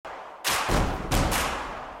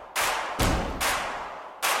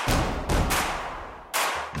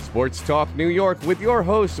Sports Talk New York with your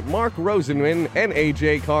hosts Mark Rosenman and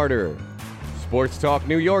AJ Carter. Sports Talk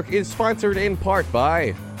New York is sponsored in part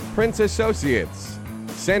by Prince Associates,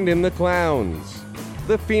 Send in the Clowns,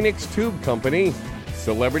 the Phoenix Tube Company,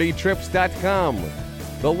 CelebrityTrips.com,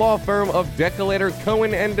 the law firm of Decolator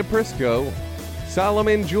Cohen and DePrisco,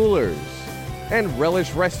 Solomon Jewelers, and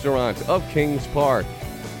Relish Restaurant of Kings Park.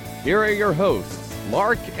 Here are your hosts,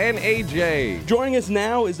 Mark and AJ. Joining us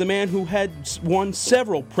now is the man who had won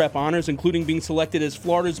several prep honors, including being selected as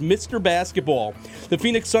Florida's Mr. Basketball. The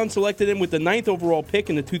Phoenix Suns selected him with the 9th overall pick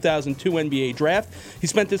in the 2002 NBA draft. He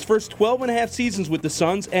spent his first 12 and a half seasons with the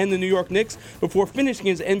Suns and the New York Knicks before finishing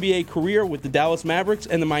his NBA career with the Dallas Mavericks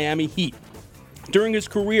and the Miami Heat. During his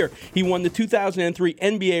career, he won the 2003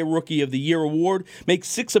 NBA Rookie of the Year award, made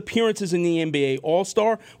 6 appearances in the NBA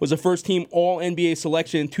All-Star, was a first-team All-NBA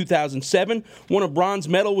selection in 2007, won a bronze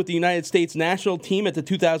medal with the United States national team at the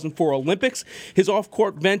 2004 Olympics. His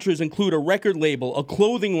off-court ventures include a record label, a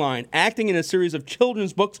clothing line, acting in a series of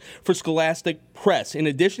children's books for Scholastic Press. In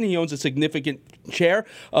addition, he owns a significant share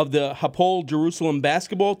of the Hapoel Jerusalem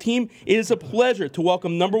basketball team. It is a pleasure to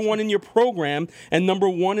welcome number one in your program and number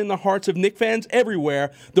one in the hearts of Knicks fans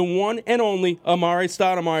everywhere, the one and only Amar'e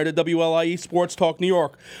Stoudemire to WLIE Sports Talk New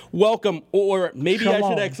York. Welcome, or maybe shalom. I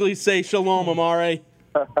should actually say shalom, Amar'e.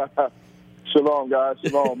 Shalom, guys.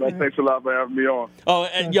 Shalom, man. Thanks a lot for having me on. Oh,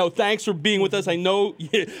 and thanks for being with us. I know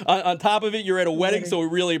on top of it, you're at a wedding, so we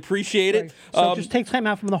really appreciate it. So just take time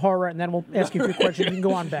out from the horror, and then we'll ask you a few questions. You can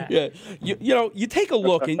go on back. Yeah, you take a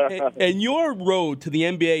look, and your road to the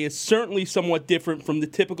NBA is certainly somewhat different from the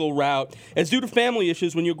typical route. As due to family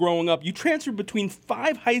issues when you're growing up, you transferred between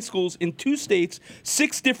 5 high schools in 2 states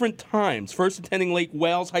 6 different times. First attending Lake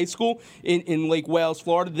Wales High School in Lake Wales,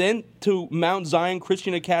 Florida, then to Mount Zion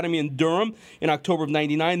Christian Academy in Durham in October of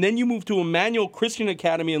 '99. Then you moved to Emmanuel Christian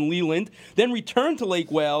Academy in Leland, then returned to Lake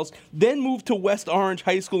Wales, then moved to West Orange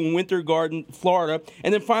High School in Winter Garden, Florida,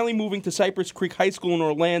 and then finally moving to Cypress Creek High School in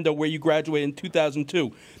Orlando, where you graduated in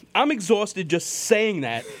 2002. I'm exhausted just saying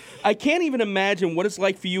that. I can't even imagine what it's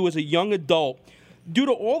like for you as a young adult. Due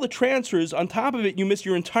to all the transfers, on top of it, you missed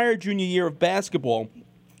your entire junior year of basketball.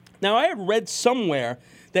 Now, I have read somewhere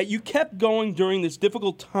that you kept going during this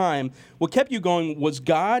difficult time. What kept you going was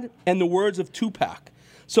God and the words of Tupac.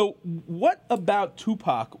 So what about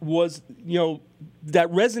Tupac was, that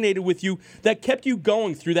resonated with you, that kept you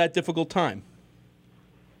going through that difficult time?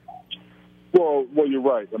 Well, you're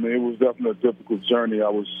right. I mean, it was definitely a difficult journey. I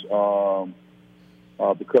was,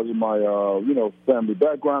 because of my, family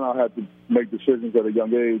background, I had to make decisions at a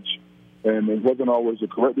young age, and it wasn't always a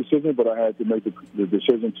correct decision, but I had to make the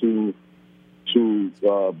decision to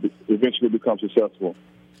eventually become successful.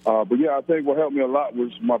 But yeah, I think what helped me a lot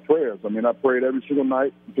was my prayers. I mean, I prayed every single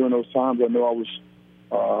night during those times. I know I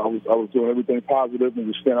was doing everything positive and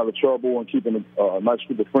just staying out of trouble and keeping a nice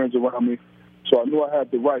group of friends around me. So I knew I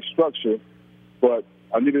had the right structure, but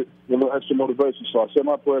I needed a little extra motivation. So I said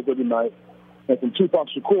my prayers every night. And from Tupac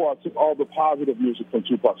Shakur, I took all the positive music from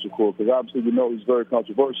Tupac Shakur, because obviously he's very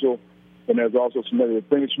controversial, and there's also some negative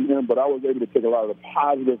things from him. But I was able to take a lot of the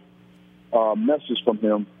positive message from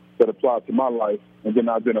him that applied to my life, and then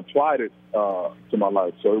I applied it to my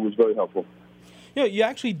life. So it was very helpful. You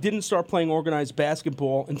actually didn't start playing organized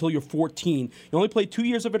basketball until you're 14. You only played 2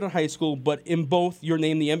 years of it in high school, but in both, you're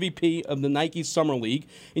named the MVP of the Nike Summer League.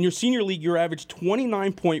 In your senior league, you averaged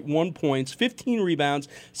 29.1 points, 15 rebounds,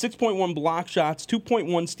 6.1 block shots,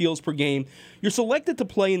 2.1 steals per game. You're selected to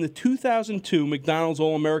play in the 2002 McDonald's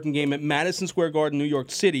All-American game at Madison Square Garden, New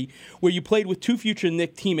York City, where you played with 2 future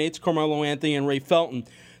Knicks teammates, Carmelo Anthony and Ray Felton.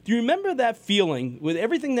 Do you remember that feeling, with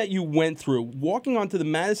everything that you went through, walking onto the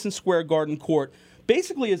Madison Square Garden court,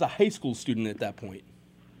 basically as a high school student at that point?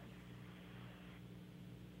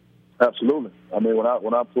 Absolutely. I mean, when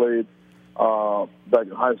I played back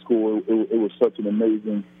in high school, it was such an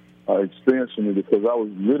amazing experience for me, because I was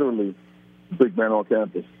literally the big man on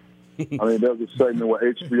campus. I mean, there was a segment where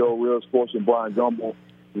HBO, Real Sports, and Brian Gumbel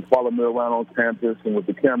would follow me around on campus, and with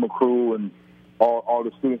the camera crew and all the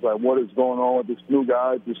students, like, what is going on with this new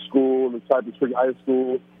guy at this school, the Cypress Creek High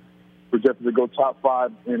School, projected to go top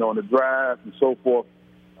 5, in the draft and so forth.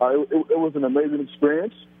 It was an amazing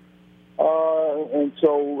experience, and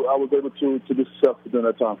so I was able to be successful during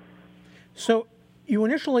that time. So you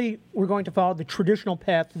initially were going to follow the traditional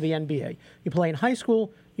path to the NBA. You play in high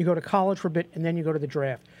school, you go to college for a bit, and then you go to the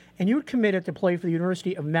draft. And you were committed to play for the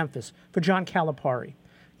University of Memphis for John Calipari.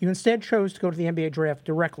 You instead chose to go to the NBA draft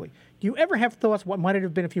directly. Do you ever have thoughts what might it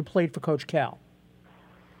have been if you played for Coach Cal?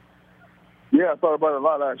 Yeah, I thought about it a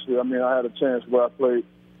lot, actually. I mean, I had a chance where I played,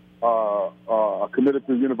 committed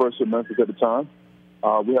to the University of Memphis at the time.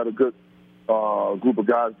 We had a good group of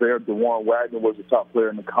guys there. DeJuan Wagner was the top player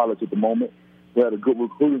in the college at the moment. We had a good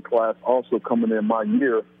recruiting class also coming in my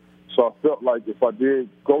year. So I felt like if I did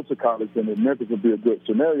go to college, then Memphis would be a good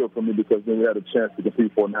scenario for me because then we had a chance to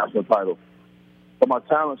compete for a national title. But my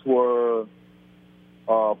talents were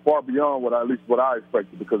far beyond what I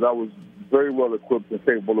expected because I was very well equipped and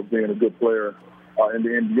capable of being a good player in the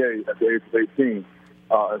NBA at the age of 18.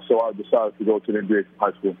 And so I decided to go to the NBA from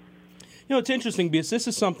high school. You know, it's interesting because this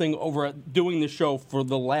is something over doing the show for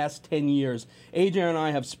the last 10 years. AJ and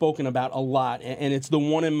I have spoken about a lot, and it's the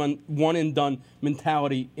one and done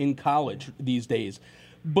mentality in college these days.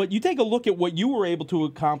 But you take a look at what you were able to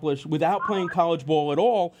accomplish without playing college ball at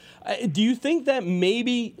all. Do you think that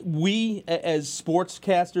maybe we, as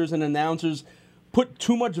sportscasters and announcers, put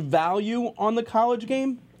too much value on the college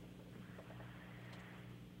game?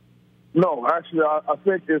 No, actually, I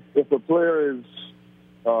think if a player is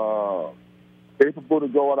capable to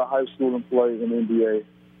go out of high school and play in the NBA,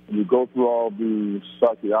 and you go through all the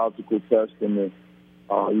psychological tests and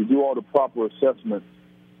you do all the proper assessments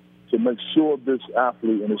to make sure this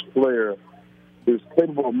athlete and this player is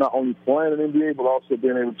capable of not only playing in the NBA, but also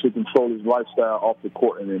being able to control his lifestyle off the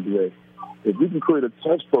court in the NBA. If you can create a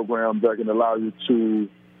test program that can allow you to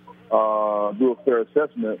do a fair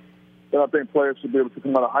assessment, then I think players should be able to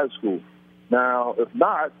come out of high school. Now, if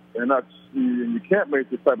not, and you can't make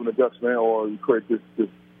this type of adjustment or you create this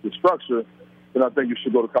structure, then I think you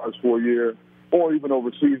should go to college for a year or even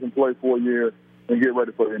overseas and play for a year and get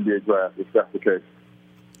ready for the NBA draft, if that's the case.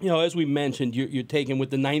 You know, as we mentioned, you're taken with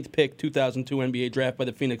the 9th pick, 2002 NBA draft by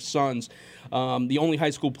the Phoenix Suns, the only high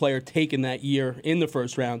school player taken that year in the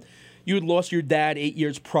first round. You had lost your dad 8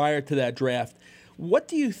 years prior to that draft. What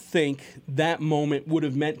do you think that moment would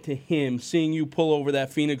have meant to him, seeing you pull over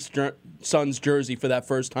that Phoenix Suns jersey for that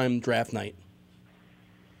first-time draft night?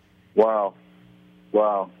 Wow.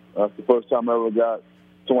 That's the first time I ever got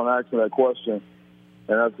someone ask me that question,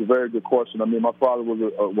 and that's a very good question. I mean, my father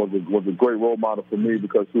was a great role model for me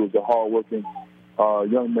because he was a hard-working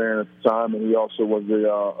young man at the time, and he also was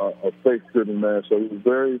a faith-driven man, so he was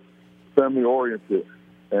very family-oriented.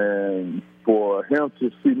 And for him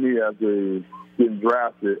to see me as getting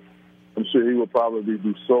drafted, I'm sure he would probably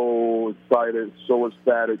be so excited, so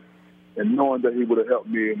ecstatic, and knowing that he would have helped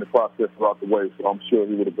me in the process throughout the way. So I'm sure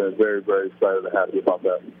he would have been very, very excited and happy about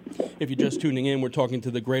that. If you're just tuning in, we're talking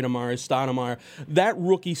to the great Amar'e Stoudemire. That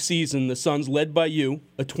rookie season, the Suns led by you,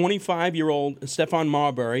 a 25-year-old Stephon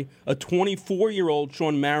Marbury, a 24-year-old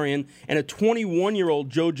Shawn Marion, and a 21-year-old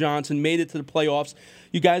Joe Johnson made it to the playoffs.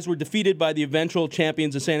 You guys were defeated by the eventual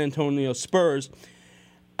champions, the San Antonio Spurs.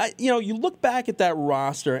 You look back at that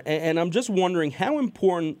roster, and I'm just wondering how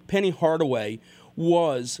important Penny Hardaway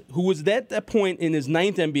was, who was at that point in his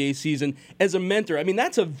 9th NBA season, as a mentor. I mean,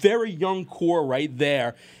 that's a very young core right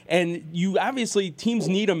there. And you obviously, teams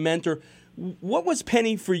need a mentor. What was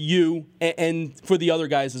Penny for you and for the other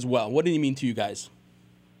guys as well? What did he mean to you guys?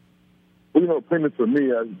 Well, Penny for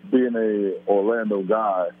me, as being an Orlando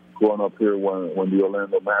guy, growing up here when the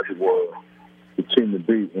Orlando Magic were the team to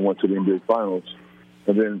beat and went to the NBA Finals,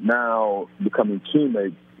 and then now becoming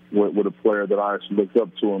teammates with a player that I actually looked up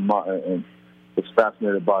to and was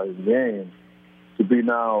fascinated by his game, to be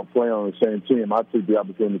now playing on the same team, I took the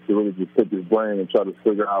opportunity to really just pick his brain and try to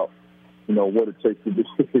figure out, what it takes to be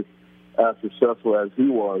as successful as he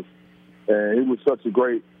was. And he was such a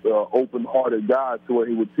great, open-hearted guy to where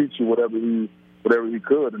he would teach you whatever he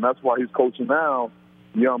could. And that's why he's coaching now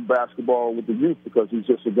young basketball with the youth, because he's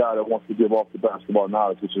just a guy that wants to give off the basketball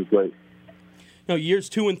knowledge, which is great. Years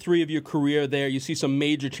 2 and 3 of your career there, you see some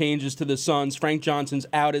major changes to the Suns. Frank Johnson's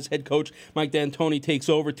out as head coach. Mike D'Antoni takes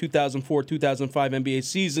over 2004-2005 NBA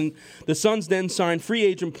season. The Suns then signed free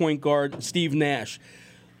agent point guard Steve Nash.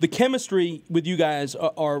 The chemistry with you guys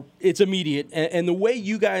it's immediate, and the way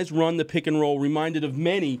you guys run the pick and roll reminded of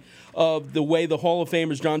many of the way the Hall of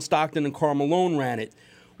Famers John Stockton and Karl Malone ran it.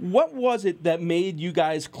 What was it that made you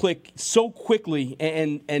guys click so quickly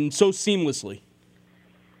and so seamlessly?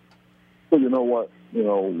 Well, you know what?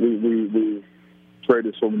 We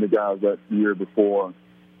traded so many guys that year before.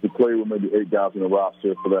 We played with maybe 8 guys in the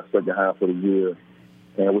roster for that second half of the year.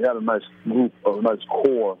 And we had a nice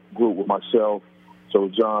core group with myself, Joe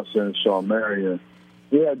Johnson, Shawn Marion.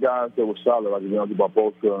 We had guys that were solid, like Leandro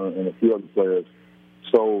Barbosa and a few other players.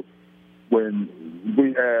 So when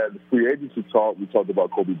we had free agency talk, we talked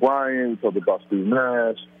about Kobe Bryant, we talked about Steve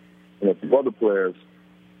Nash, and a few other players.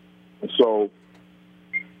 And so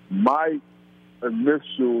my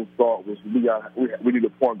initial thought was we need a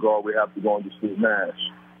point guard. We have to go into Steve Nash.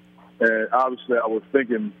 And obviously I was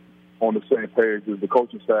thinking on the same page as the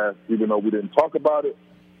coaching staff, even though we didn't talk about it,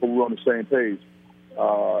 but we were on the same page.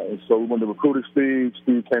 And so we went to recruit Steve.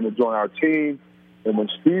 Steve came to join our team. And when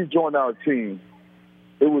Steve joined our team,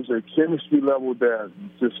 it was a chemistry level that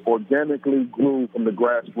just organically grew from the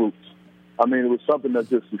grassroots. I mean, it was something that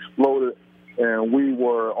just exploded, and we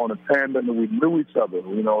were on a tandem, and we knew each other.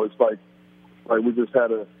 You know, it's like we just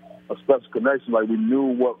had a special connection. Like we knew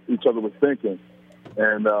what each other was thinking.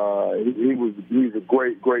 And he's a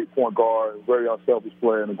great point guard, a very unselfish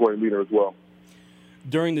player, and a great leader as well.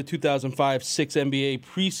 During the 2005-6 NBA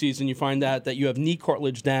preseason, you find out that you have knee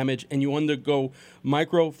cartilage damage and you undergo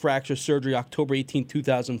microfracture surgery October 18,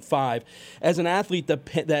 2005. As an athlete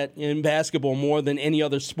that in basketball, more than any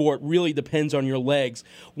other sport, really depends on your legs,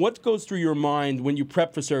 what goes through your mind when you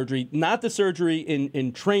prep for surgery? Not the surgery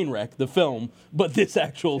in Trainwreck, the film, but this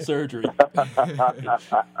actual surgery.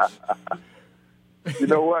 You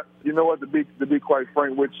know what? To be quite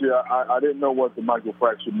frank with you, I didn't know what the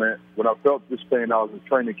microfracture meant. When I felt this pain, I was in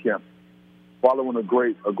training camp, following a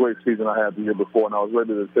great season I had the year before, and I was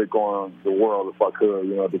ready to take on the world if I could.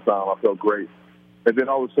 You know, at the time, I felt great. And then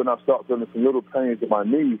all of a sudden, I started feeling some little pains in my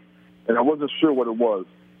knee, and I wasn't sure what it was.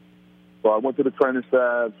 So I went to the training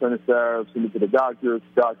staff, sent me to the doctors.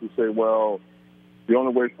 The doctors say, well, the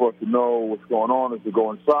only way for us to know what's going on is to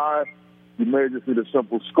go inside. You may just need a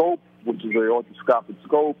simple scope, which is an orthoscopic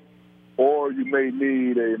scope, or you may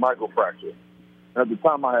need a microfracture. At the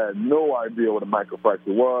time, I had no idea what a microfracture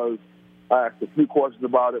was. I asked a few questions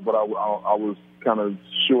about it, but I was kind of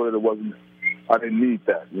sure that I didn't need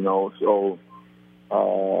that, you know. So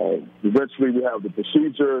eventually we have the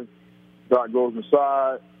procedure. Doc goes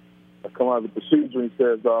inside. I come out of the procedure and he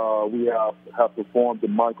says, we have performed the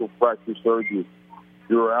microfracture surgery.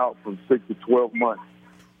 You're out from 6 to 12 months.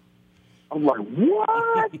 I'm like,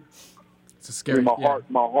 what? It's a scary. My heart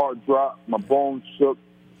dropped. My bones shook.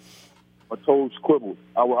 My toes quivered.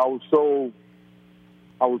 I was so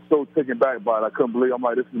taken back by it. I couldn't believe. I'm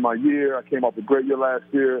like, this is my year. I came off a great year last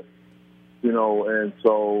year, you know, and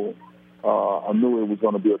so I knew it was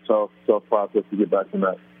going to be a tough process to get back from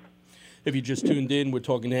that. If you just tuned in, we're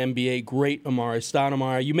talking to NBA great Amar'e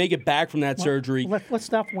Stoudemire. You may get back from that surgery. Let's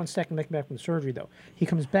stop for 1 second, make him back from the surgery, though. He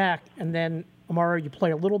comes back, and then, Amar'e, you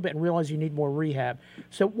play a little bit and realize you need more rehab.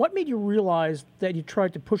 So what made you realize that you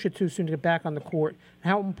tried to push it too soon to get back on the court?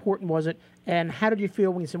 How important was it? And how did you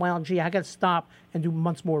feel when you said, well, gee, I got to stop and do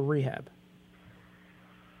months more rehab?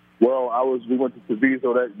 Well, we went to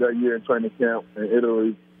Treviso that year in training camp in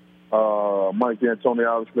Italy. Mike D'Antoni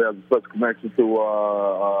obviously has a special connection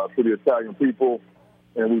to the Italian people.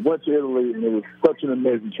 And we went to Italy, and it was such an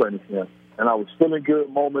amazing training camp. And I was feeling good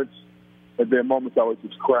moments, and then moments I was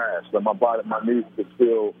just crashed. Like my knees just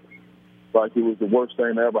feel like it was the worst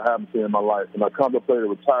thing that ever happened to me in my life. And I contemplated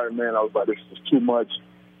retirement. I was like, this is too much.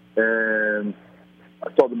 And I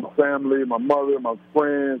talked to my family, my mother, my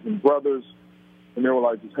friends, and brothers, and they were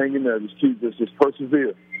like, just hang in there, just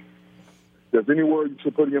persevere. If there's any word you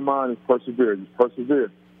should put in your mind, is persevere. Just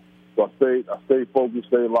persevere. So I stayed focused,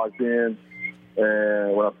 stayed locked in.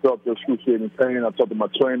 And when I felt the excruciating pain, I talked to my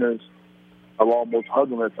trainers. I almost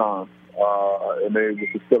hugged them at times. And they were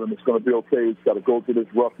just telling me it's going to be okay. It's got to go through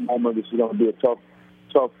this rough moment. This is going to be a tough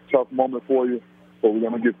moment for you, but we're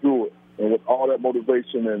going to get through it. And with all that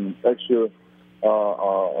motivation and extra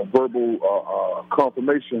verbal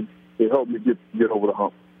confirmation, it helped me get over the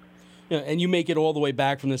hump. Yeah, and you make it all the way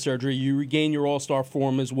back from the surgery. You regain your all-star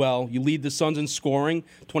form as well. You lead the Suns in scoring,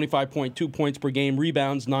 25.2 points per game,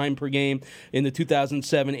 rebounds 9 per game in the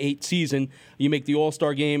 2007-8 season. You make the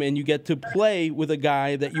all-star game, and you get to play with a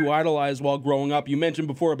guy that you idolized while growing up. You mentioned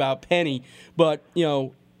before about Penny, but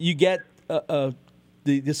you get the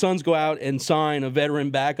Suns go out and sign a veteran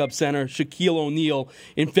backup center, Shaquille O'Neal,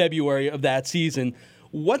 in February of that season.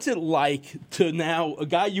 What's it like to now, a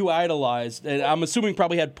guy you idolized, and I'm assuming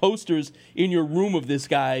probably had posters in your room of this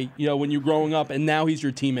guy, when you're growing up, and now he's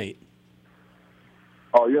your teammate?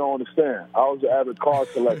 Oh, you don't understand. I was an avid card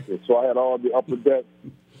collector, so I had all the upper deck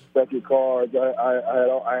cards.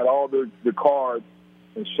 I had all the cards,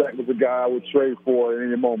 and Shaq was the guy I would trade for at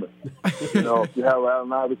any moment. If you have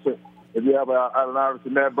Allen Iverson,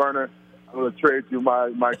 net burner, I'm going to trade you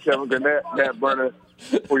my Kevin Garnett net burner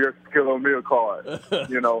for your Shaquille O'Neal card.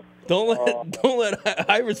 Don't let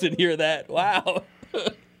Iverson hear that. Wow.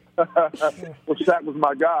 Well, Shaq was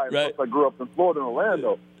my guy. Right. I grew up in Florida, in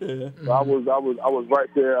Orlando. Yeah. So I was right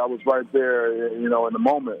there. I was right there, in the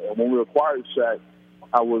moment. And when we acquired Shaq,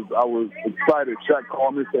 I was excited. Shaq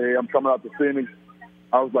called me and said, "Hey, I'm coming out to Phoenix."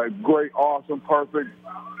 I was like, "Great, awesome, perfect,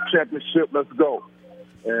 championship, let's go."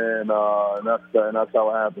 And that's how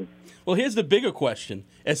it happened. Well, here's the bigger question.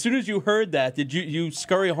 As soon as you heard that, did you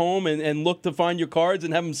scurry home and look to find your cards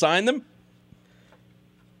and have them sign them?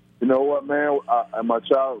 You know what, man?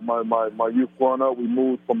 My youth growing up, we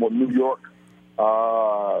moved from New York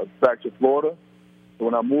back to Florida. So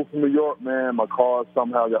when I moved from New York, man, my car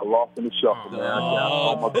somehow got lost in the shuffle,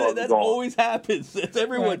 man. That always happens. It's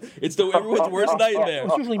everyone. It's everyone's worst nightmare.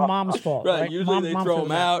 It's usually mom's fault, right? Usually they throw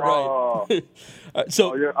them out, right? I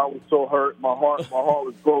was so hurt. My heart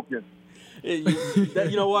was broken.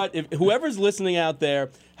 You know what? If whoever's listening out there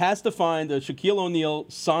has to find a Shaquille O'Neal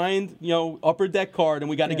signed, upper deck card, and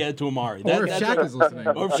we got to get it to Amari. Or if Shaq is listening.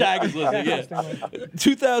 Or if Shaq is listening, yeah.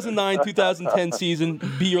 2009-2010 season,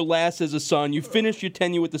 be your last as a Sun. You finished your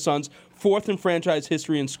tenure with the Suns, 4th in franchise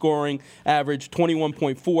history in scoring, average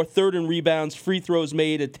 21.4, 3rd in rebounds, free throws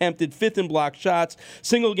made, attempted, 5th in block shots,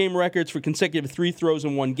 single game records for consecutive 3 throws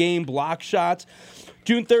in one game, block shots.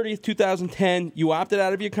 June 30th, 2010, you opted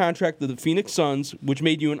out of your contract with the Phoenix Suns, which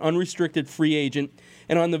made you an unrestricted free agent.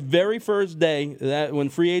 And on the very first day, when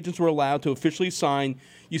free agents were allowed to officially sign,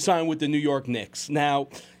 you signed with the New York Knicks. Now,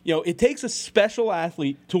 it takes a special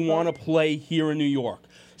athlete to want to play here in New York.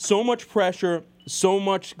 So much pressure, so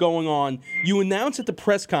much going on. You announce at the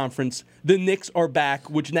press conference the Knicks are back,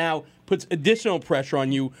 which now puts additional pressure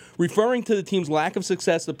on you, referring to the team's lack of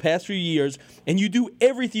success the past few years, and you do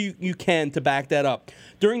everything you can to back that up.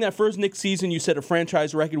 During that first Knicks season, you set a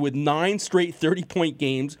franchise record with 9 straight 30-point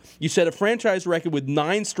games. You set a franchise record with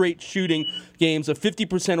 9 straight shooting games of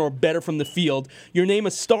 50% or better from the field. You're named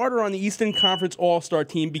a starter on the Eastern Conference All-Star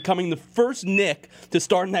team, becoming the first Knick to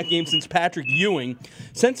start in that game since Patrick Ewing.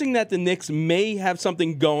 Sensing that the Knicks may have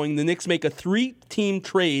something going, the Knicks make a 3-team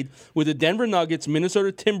trade with the Denver Nuggets,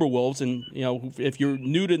 Minnesota Timberwolves, and if you're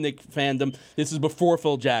new to Knick fandom, this is before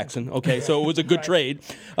Phil Jackson. Okay, so it was a good trade.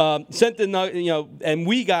 Sent the and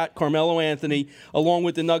we got Carmelo Anthony along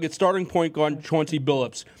with the Nuggets starting point guard Chauncey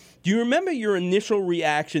Billups. Do you remember your initial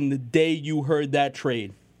reaction the day you heard that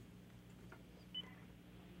trade?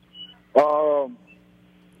 My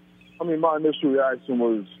initial reaction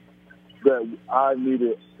was that I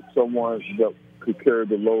needed someone that could carry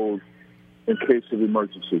the load in case of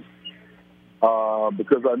emergency.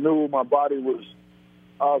 Because I knew my body was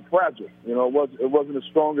fragile. It wasn't the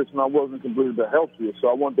strongest, and I wasn't completely the healthiest. So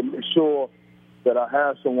I wanted to make sure that I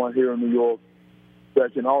had someone here in New York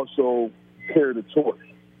that can also carry the torch.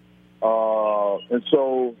 And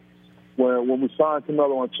so when we signed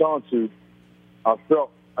Carmelo and Chauncey, I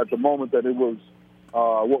felt at the moment that it was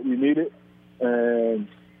what we needed, and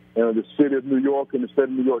the city of New York and the state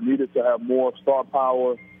of New York needed to have more star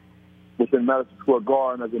power within Madison Square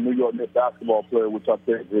Garden as a New York Knicks basketball player, which I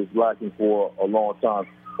think is lacking for a long time.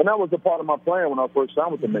 And that was a part of my plan when I first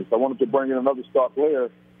signed with the Knicks. I wanted to bring in another star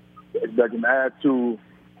player that can add to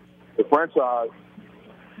the franchise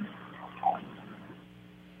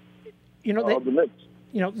of the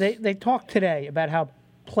Knicks. They talked today about how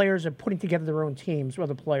players are putting together their own teams,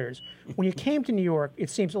 other players. When you came to New York,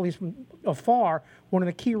 it seems, at least from afar, one of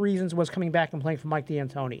the key reasons was coming back and playing for Mike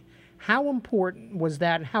D'Antoni. How important was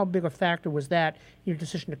that, and how big a factor was that in your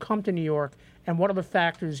decision to come to New York, and what other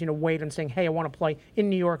factors, weighed on saying, hey, I want to play in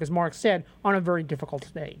New York, as Mark said, on a very difficult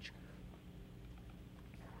stage?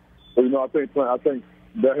 Well, I think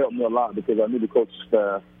that helped me a lot because I knew the coaching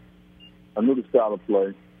staff, I knew the style of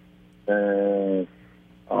play, and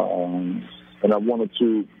I wanted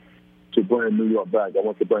to bring New York back. I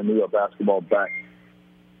wanted to bring New York basketball back,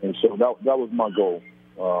 and so that was my goal.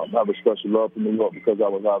 I have a special love for New York because I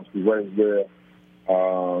was obviously raised there.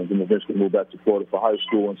 Then eventually moved back to Florida for high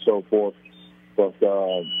school and so forth. But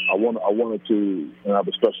I wanted to, and I have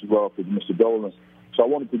a special love for Mr. Dolan. So I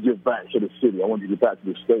wanted to give back to the city. I wanted to get back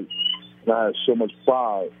to the state. And I had so much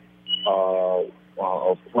pride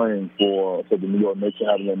of playing for the New York Knicks and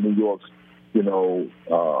having a New York's,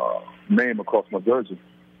 name across my jersey.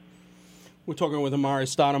 We're talking with Amar'e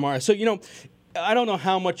Stoudemire. So, I don't know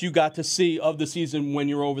how much you got to see of the season when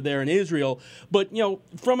you're over there in Israel, but,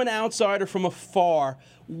 from an outsider, from afar,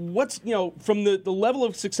 what's, from the level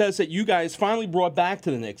of success that you guys finally brought back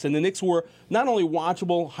to the Knicks, and the Knicks were not only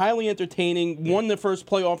watchable, highly entertaining, won the first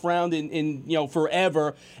playoff round in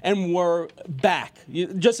forever, and were back.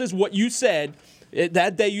 Just as what you said,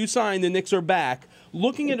 that day you signed, the Knicks are back.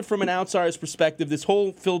 Looking at it from an outsider's perspective, this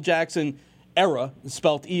whole Phil Jackson era,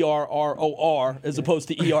 spelled E-R-R-O-R as opposed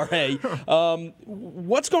to E-R-A.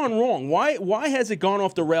 What's gone wrong? Why has it gone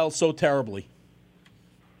off the rails so terribly?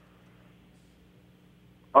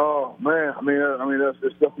 Oh man,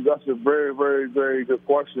 that's a very, very, very good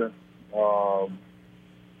question. And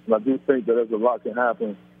I do think that there's a lot can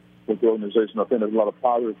happen with the organization. I think there's a lot of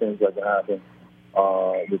positive things that can happen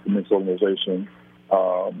with the Knicks organization.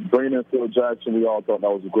 Bringing in Phil Jackson, we all thought that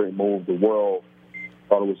was a great move. The world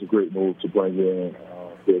thought it was a great move to bring in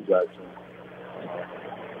Phil Jackson.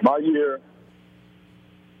 My year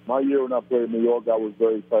when I played in New York, I was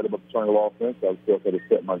very excited about the triangle offense. I felt that it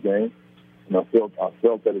fit my game, and I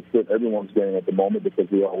felt that it fit everyone's game at the moment because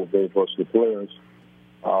we all were very versatile players.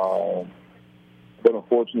 But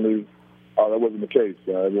unfortunately, that wasn't the case.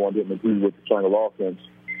 Everyone didn't agree with the triangle offense,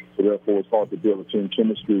 so therefore it's hard to build a team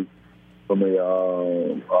chemistry from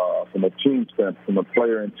a team standpoint, from a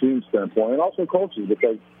player and team standpoint, and also coaches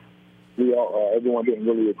because everyone didn't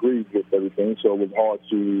really agree with everything, so it was hard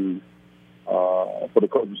for the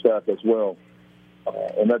coaching staff as well.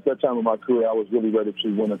 And at that time in my career, I was really ready to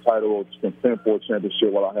win a title or contend for a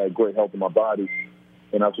championship while I had great health in my body.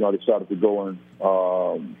 And that's when I decided to go and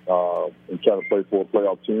try to play for a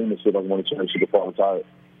playoff team and see if I could win a championship before I retired.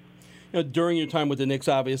 During your time with the Knicks,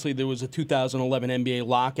 obviously, there was a 2011 NBA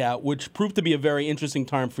lockout, which proved to be a very interesting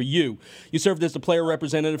time for you. You served as the player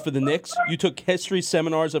representative for the Knicks. You took history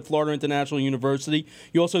seminars at Florida International University.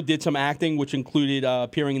 You also did some acting, which included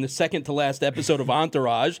appearing in the second-to-last episode of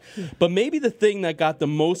Entourage. But maybe the thing that got the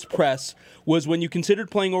most press was when you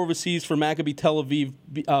considered playing overseas for Maccabi Tel Aviv,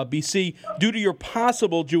 BC, due to your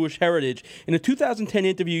possible Jewish heritage. In a 2010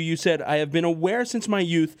 interview, you said, "I have been aware since my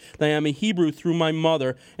youth that I am a Hebrew through my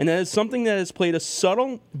mother, and that is something that has played a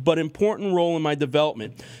subtle but important role in my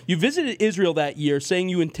development." You visited Israel that year, saying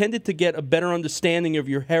you intended to get a better understanding of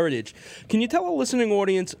your heritage. Can you tell a listening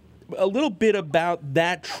audience a little bit about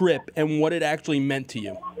that trip and what it actually meant to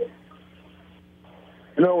you?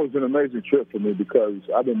 It was an amazing trip for me because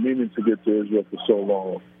I've been meaning to get to Israel for so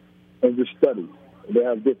long and just study. They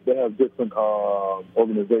have different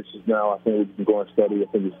organizations now. I think we can go and study. I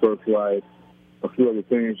think it's Birthright, a few other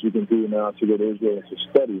things you can do now to go to Israel and to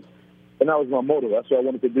study. And that was my motto. That's what I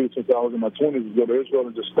wanted to do since I was in my 20s, is go to Israel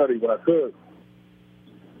and just study when I could.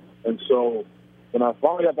 And so when I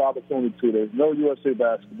finally got the opportunity to, there's no USA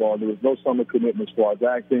basketball. There was no summer commitment as far as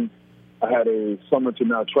acting. I had a summer to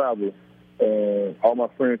now travel. And all my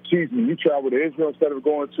friends teased me, "You travel to Israel instead of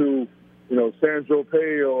going to,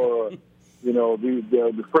 Saint-Tropez or,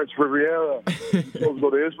 the French Riviera. You supposed to go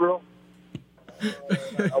to Israel?"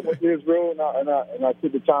 I went to Israel and I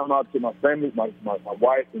took the time out to my family, my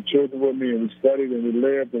wife and children with me, and we studied and we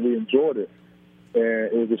lived and we enjoyed it.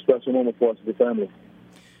 And it was a special moment for us as a family.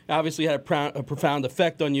 Obviously had a profound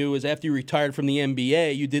effect on you, as after you retired from the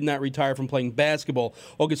NBA, you did not retire from playing basketball.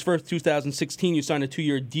 August 1st, 2016, you signed a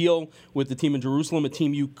 2-year deal with the team in Jerusalem, a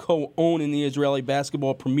team you co-own in the Israeli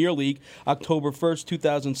Basketball Premier League. October 1st,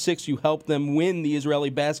 2006, you helped them win the Israeli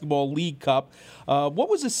Basketball League Cup. What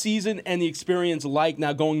was the season and the experience like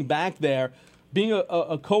now going back there, being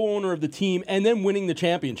a co-owner of the team, and then winning the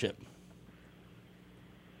championship?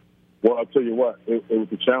 Well, I'll tell you what, it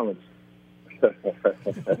was a challenge. To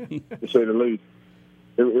say the least,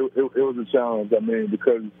 it was a challenge. I mean,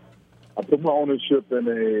 because I put my ownership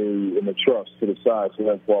in a trust to the side, so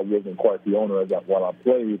that's why I wasn't quite the owner while I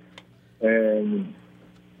played, and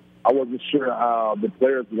I wasn't sure how the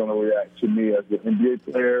players were going to react to me as an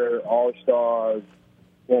NBA player, all-stars,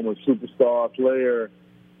 former superstar player,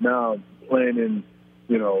 now playing in,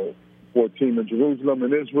 for a team in Jerusalem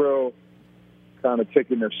and Israel, kind of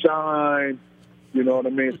taking their shine. You know what I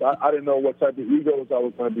mean? So I didn't know what type of egos I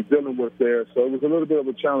was going to be dealing with there. So it was a little bit of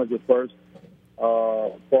a challenge at first.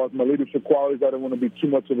 As far as my leadership qualities, I didn't want to be too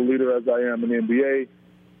much of a leader as I am in the NBA.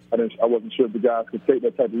 I wasn't sure if the guys could take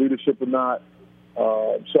that type of leadership or not.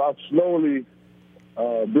 So I slowly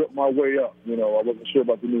built my way up. I wasn't sure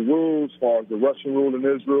about the new rules as far as the Russian rule in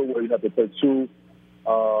Israel, where you have to play two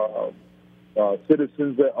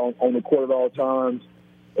citizens on the court at all times.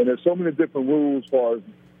 And there's so many different rules as far as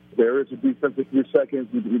there is a defensive 3 seconds.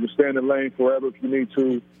 You can stay in the lane forever if you need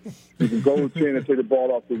to. You can go 10 and take the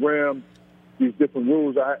ball off the rim. These different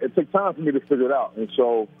rules. It took time for me to figure it out.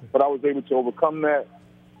 But I was able to overcome that,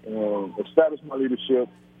 establish my leadership,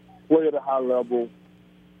 play at a high level,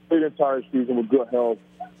 play the entire season with good health,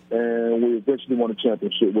 and we eventually won a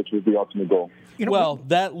championship, which was the ultimate goal. Well,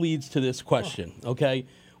 that leads to this question, okay?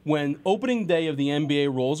 When opening day of the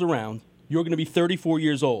NBA rolls around, you're going to be 34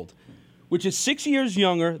 years old, which is 6 years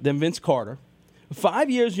younger than Vince Carter, 5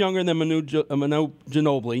 years younger than Manu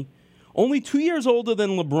Ginobili, only 2 years older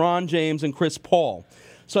than LeBron James and Chris Paul.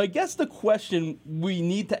 So I guess the question we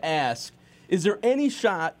need to ask, is there any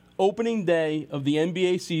shot opening day of the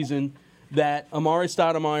NBA season that Amar'e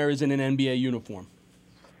Stoudemire is in an NBA uniform?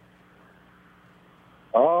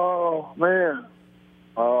 Oh, man.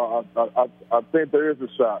 I think there is a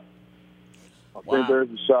shot. I think there is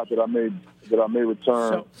a shot that I may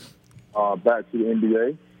return back to the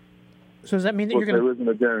NBA. So does that mean that but you're going there isn't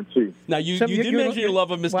a guarantee. Now, you So did you're mention your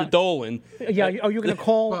love of Mr. What? Dolan. Yeah, are you going to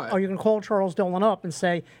call? But- Are you going to call Charles Dolan up and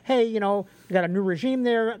say, "Hey, you got a new regime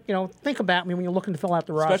there. Think about me when you're looking to fill out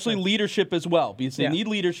the roster." Especially leadership as well, because they Yeah. need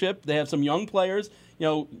leadership. They have some young players.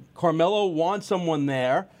 Carmelo wants someone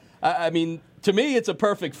there. I mean, to me, it's a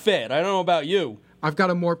perfect fit. I don't know about you. I've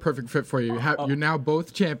got a more perfect fit for you. You're now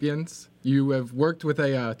both champions. You have worked with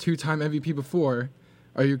a two-time MVP before.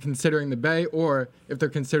 Are you considering the Bay, or if they're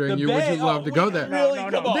considering you, would you love to go there? Really?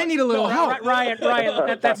 No, Come on. They need a little help. Ryan,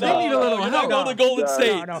 that's They need a little You're help. not going to Golden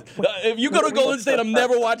State. no. If you go to Golden State, I'm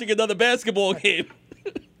never watching another basketball game.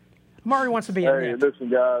 Murray wants to be in Hey, there. listen,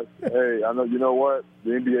 guys. Hey, I know. You know what?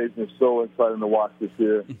 The NBA's been so exciting to watch this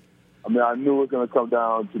year. I mean, I knew it was going to come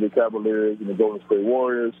down to the Cavaliers and the Golden State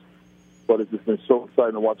Warriors, but it's just been so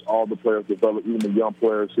exciting to watch all the players develop, even the young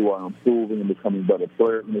players who are improving and becoming better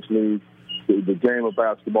players in this league. The game of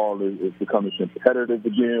basketball is becoming competitive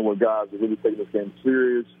again, where guys are really taking this game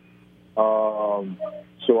serious.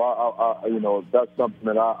 So I that's something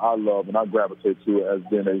that I love and I gravitate to as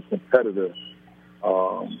being a competitor.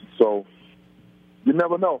 So you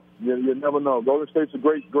never know. You never know. Golden State's a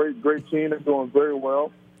great team. They're doing very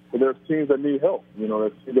well. But there's teams that need help.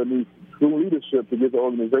 There's teams that need true leadership to get the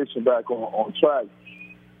organization back on track.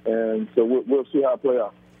 And so we'll see how it plays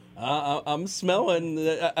out. I'm smelling.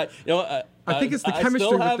 I think it's the I chemistry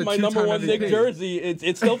still with have the my two-time number one Nick MVP. jersey.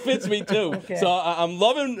 It still fits me too. Okay. So I'm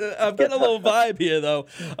loving. I'm getting a little vibe here, though.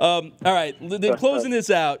 All right. Then closing this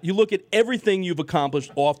out, you look at everything you've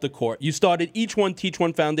accomplished off the court. You started Each One Teach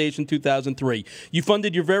One Foundation 2003. You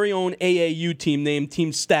funded your very own AAU team named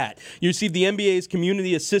Team Stat. You received the NBA's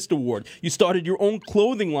Community Assist Award. You started your own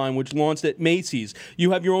clothing line, which launched at Macy's.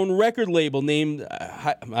 You have your own record label named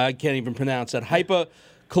I can't even pronounce that.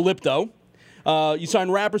 Hypercalypto. You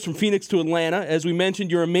signed rappers from Phoenix to Atlanta. As we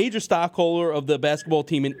mentioned, you're a major stockholder of the basketball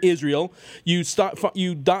team in Israel. You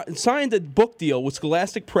signed a book deal with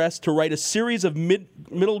Scholastic Press to write a series of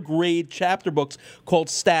middle grade chapter books called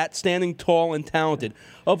Stat, Standing Tall and Talented.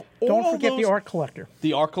 Don't forget the art collector.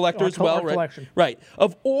 The art collector as well, Art right? collection. Right.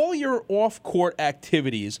 Of all your off-court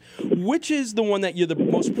activities, which is the one that you're the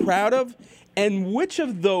most proud of? And which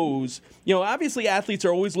of those, obviously athletes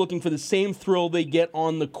are always looking for the same thrill they get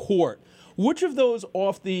on the court. Which of those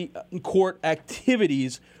off-the-court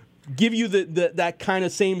activities give you that kind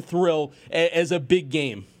of same thrill as a big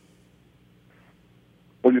game?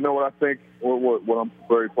 Well, you know what I think? What I'm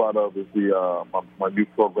very proud of is my new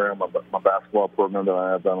program, my basketball program that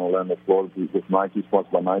I have down in Orlando, Florida, with Nike,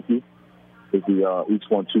 sponsored by Nike. Is the Each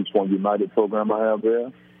One Teach One United program I have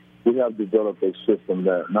there. We have developed a system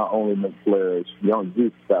that not only makes players, young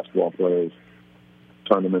youth basketball players,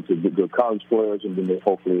 turn them into good college players, and then they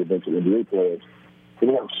hopefully eventually NBA players. We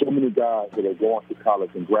have so many guys that are going to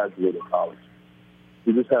college and graduating college.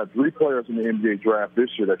 We just had 3 players in the NBA draft this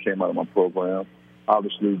year that came out of my program.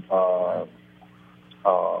 Obviously,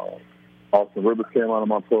 Austin Rivers came out of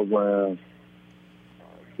my program.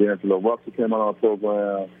 D'Angelo Russell came out of my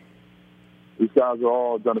program. These guys are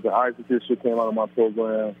all, Jonathan Isaac this year came out of my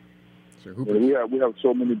program. Sure, And we have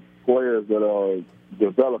so many players that are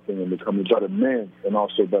developing and becoming better men and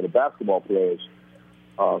also better basketball players.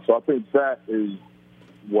 So I think that is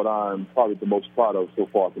what I'm probably the most proud of so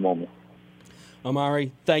far at the moment.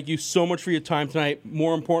 Amari, thank you so much for your time tonight.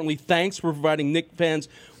 More importantly, thanks for providing Knicks fans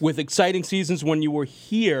with exciting seasons when you were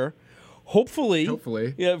here.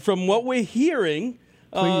 Hopefully. Yeah, from what we're hearing.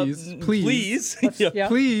 Please. Yeah.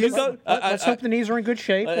 Please. Let's hope the knees are in good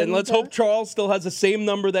shape. And let's hope Charles still has the same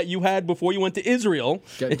number that you had before you went to Israel.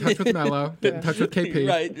 Get in touch with Melo. Get in touch with KP.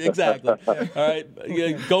 Right, exactly. All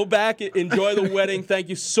right, go back, enjoy the wedding. Thank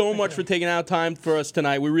you so much for taking out time for us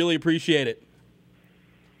tonight. We really appreciate it.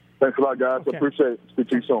 Thanks a lot, guys. Okay. I appreciate it. Speak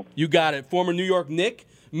to you soon. You got it. Former New York Knick,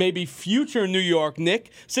 maybe future New York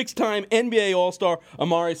Knick, 6-time NBA All-Star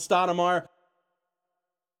Amari Stoudemire.